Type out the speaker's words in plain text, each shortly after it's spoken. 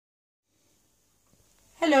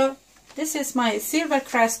Hello, this is my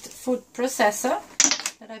Silvercrest food processor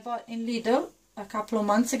that I bought in Lidl a couple of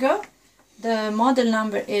months ago. The model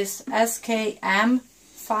number is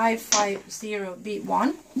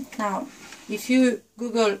SKM550B1. Now, if you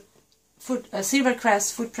Google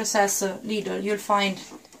Silvercrest food processor Lidl, you'll find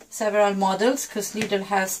several models because Lidl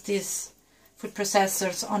has these food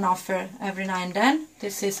processors on offer every now and then.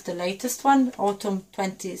 This is the latest one, autumn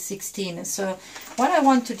 2016. So what I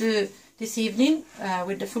want to do this evening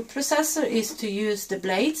with the food processor is to use the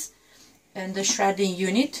blades and the shredding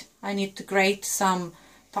unit. I need to grate some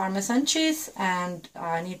Parmesan cheese and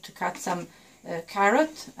I need to cut some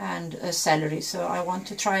carrot and celery. So I want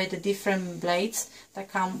to try the different blades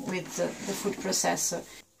that come with the food processor.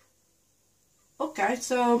 Okay,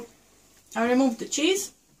 so I removed the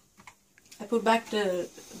cheese. I put back the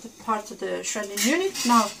part of the shredding unit.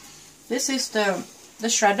 Now this is the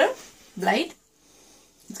shredder blade.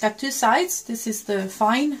 It's got two sides. This is the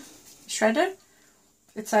fine shredder.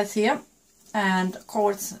 It says here, and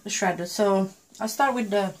coarse shredder. So I'll start with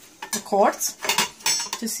the coarse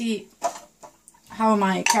to see how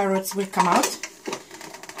my carrots will come out.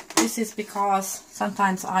 This is because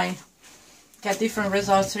sometimes I get different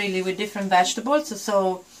results really with different vegetables.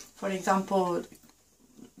 So for example,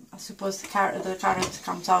 I suppose the carrot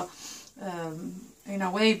comes out in a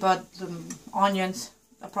way, but the onions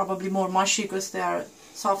are probably more mushy because they are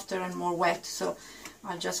softer and more wet. So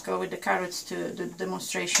I'll just go with the carrots to the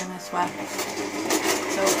demonstration as well.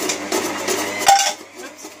 So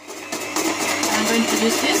I'm going to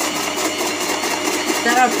use this.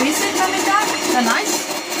 There are pieces coming down. They're nice.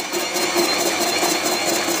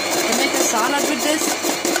 I can make a salad with this.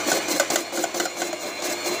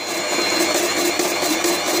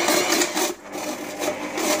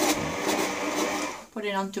 Put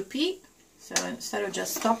it onto P. So instead of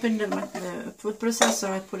just stopping the food processor,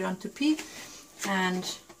 I put it onto P, and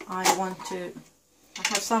I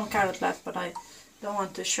have some carrot left, but I don't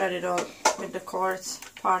want to shred it all with the coarse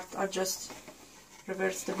part. I'll just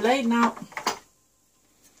reverse the blade now.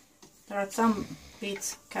 There are some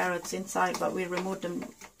carrots inside, but we remove them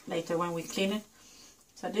later when we clean it.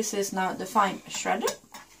 So this is now the fine shredder.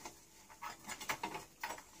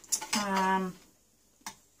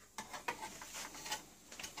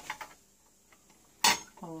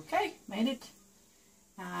 Okay, made it.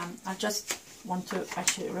 I just want to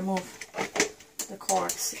actually remove the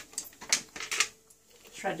coarse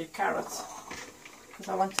shredded carrots because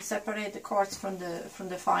I want to separate the coarse from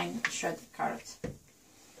the fine shredded carrots.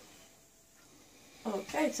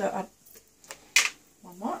 Okay, so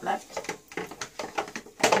one more left,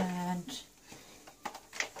 and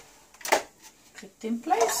clip it in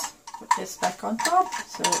place. Put this back on top.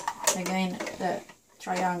 So again, the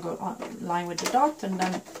triangle line with the dot, and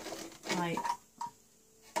then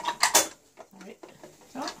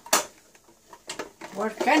so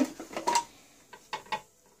working.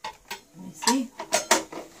 Let me see.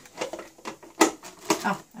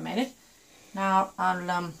 Oh, I made it. Now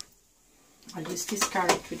I'll use this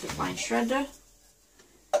carrot with the fine shredder.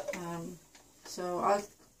 So I'll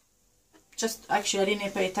just I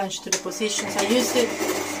didn't pay attention to the positions. I used it.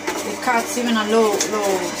 It cuts even a low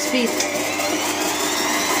speed.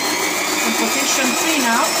 In position 3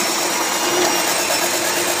 now.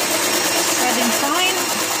 Shredding fine.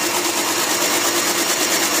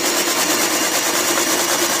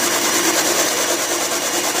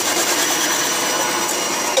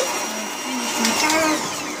 Finish my carrot.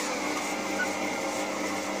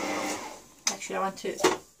 Actually, I want to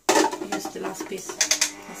use the last piece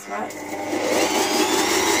as well.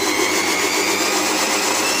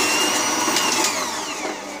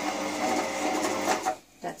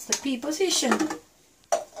 That's the P position.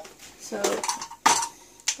 So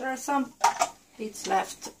there are some bits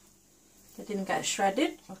left that didn't get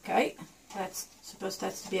shredded. Okay, that's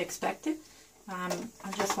to be expected. I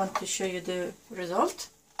just want to show you the result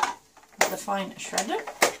of the fine shredder.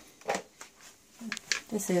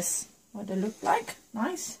 This is what they look like.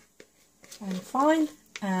 Nice and fine.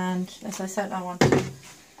 And as I said, I want to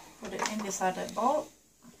put it in this other bowl.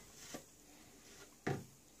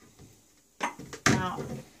 Now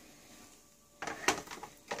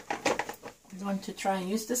I'm going to try and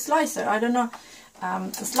use the slicer. I don't know,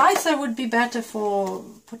 the slicer would be better for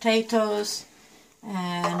potatoes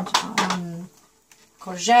and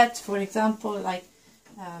courgette, for example. Like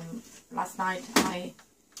last night I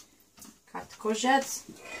cut courgettes.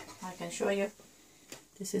 I can show you.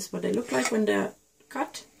 This is what they look like when they're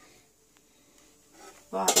cut.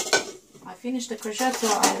 But I finished the courgette, so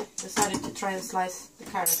I decided to try and slice the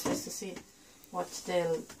carrots just to see what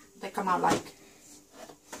they come out like.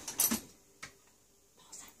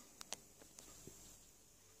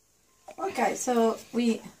 Okay, so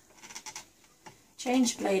we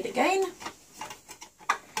change blade again.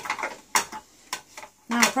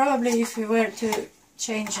 Now probably if you were to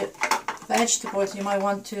change vegetables, you might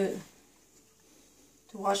want to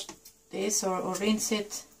wash this or rinse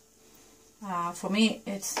it. For me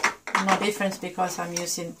it's no difference because I'm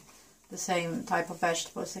using the same type of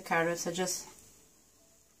vegetables, the carrots. I just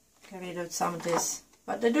get rid of some of this,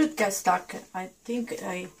 but they do get stuck. I think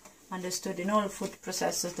I understood in all food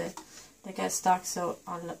processors that they get stuck, so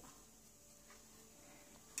I'll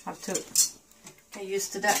have to get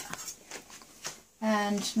used to that.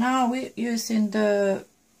 And now we're using the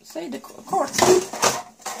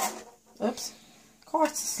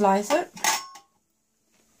quartz slicer.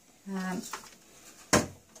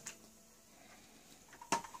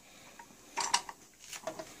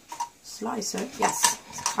 Slicer, yes,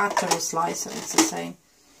 it's cutter or slicer, it's the same.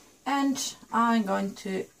 And I'm going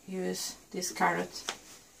to use this carrot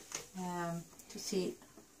to see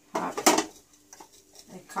how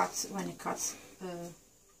it cuts when it cuts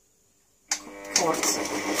quartz.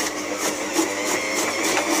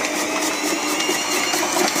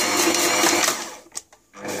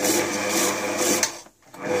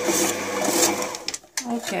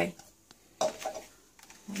 Okay,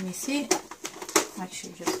 let me see.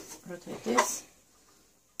 Actually, just rotate this.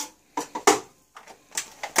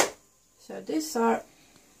 So these are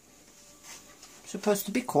supposed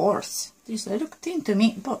to be coarse. These they look thin to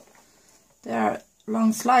me, but they are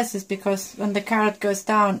long slices because when the carrot goes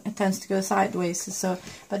down, it tends to go sideways. So,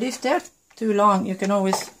 but if they're too long, you can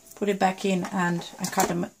always put it back in and cut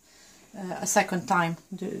them a second time,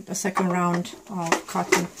 do a second round of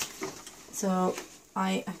cutting. So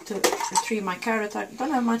I have to retrieve my carrot. I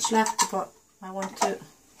don't have much left, but I want to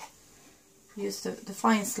use the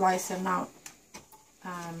fine slicer now.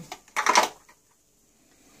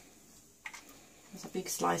 There's a big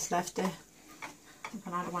slice left there.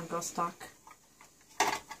 Another one got stuck.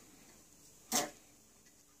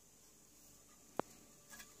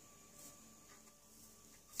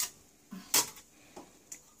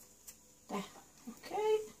 There.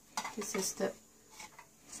 Okay. This is the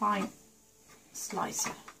fine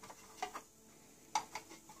slicer.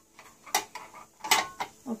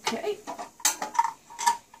 Okay,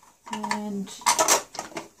 and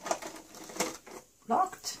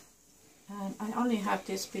locked. And I only have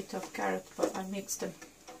this bit of carrot, but I mixed them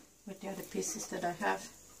with the other pieces that I have.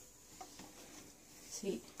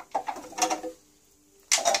 See,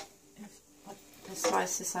 but the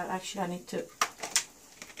slices are actually, I need to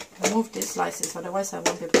remove these slices, otherwise I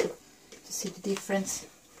won't be able to see the difference.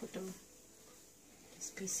 Put them,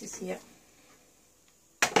 these pieces here.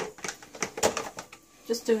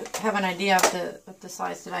 Just to have an idea of the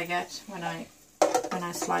size that I get when I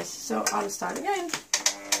slice. So I'll start again.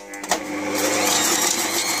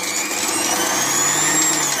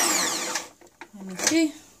 Let me see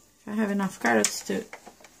if I have enough carrots to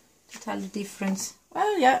tell the difference.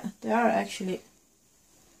 Well, yeah, they are actually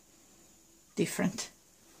different.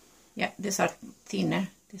 Yeah, these are thinner.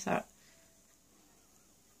 These are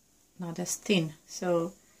not as thin.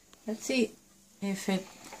 So let's see if it.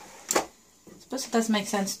 I suppose it does make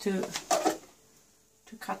sense to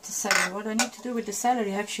cut the celery. What I need to do with the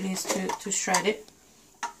celery actually is to shred it.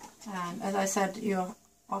 And as I said, you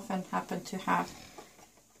often happen to have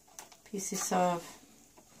pieces of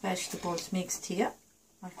vegetables mixed here.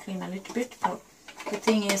 I'll clean a little bit, but the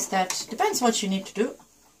thing is that depends what you need to do.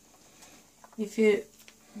 If you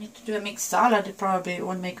need to do a mixed salad, it probably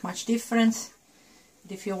won't make much difference.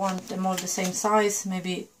 But if you want them all the same size,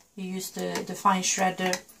 maybe you use the fine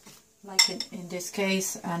shredder, like in this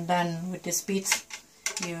case, and then with these bits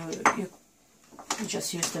you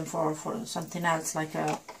just use them for something else, like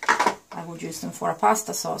I would use them for a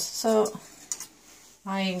pasta sauce. So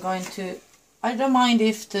I don't mind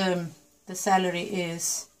if the celery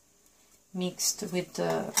is mixed with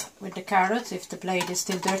the carrots, if the blade is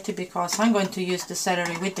still dirty, because I'm going to use the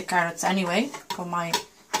celery with the carrots anyway for my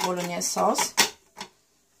bolognese sauce.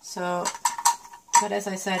 So, but as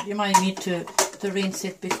I said, you might need to rinse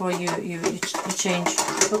it before you change.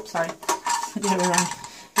 Oops, sorry, the other way around.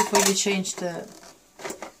 Before you change the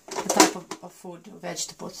type of food or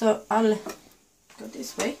vegetable. So I'll go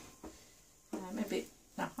this way. Maybe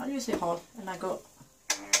no, I'll use a hole and I go.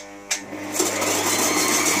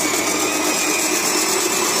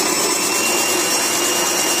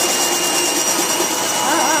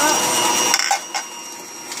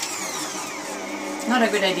 Not a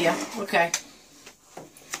good idea. Okay.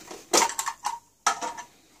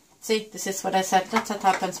 See, this is what I said. That's what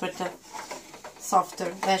happens with the softer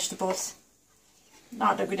vegetables.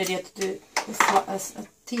 Not a good idea to do a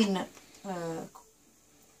thin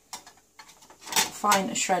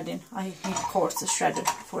fine shredding. I need coarse shredder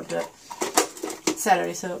for the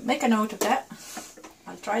celery, so make a note of that.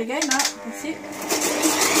 I'll try again now. Let's see.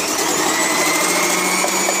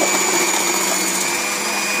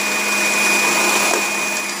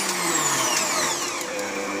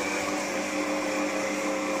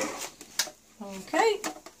 Okay,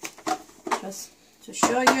 just to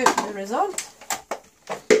show you the result,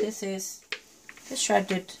 this is the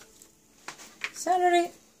shredded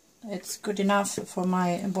celery. It's good enough for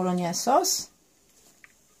my bolognese sauce,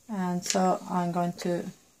 and so I'm going to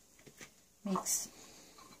mix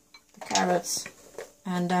the carrots,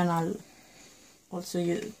 and then I'll also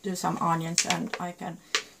do some onions, and I can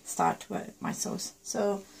start with my sauce.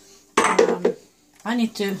 So I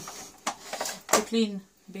need to clean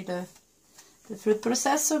a bit the food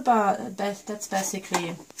processor, but that's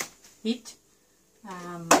basically it.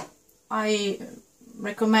 I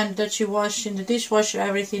recommend that you wash in the dishwasher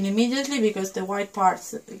everything immediately, because the white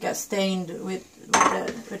parts get stained with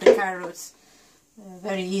the carrots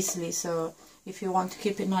very easily. So if you want to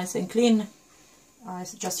keep it nice and clean, I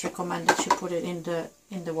just recommend that you put it in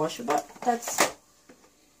the washer. But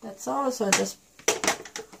that's all. So I just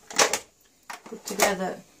put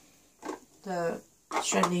together the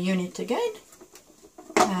shredding unit again,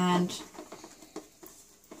 and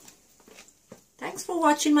thanks for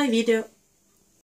watching my video.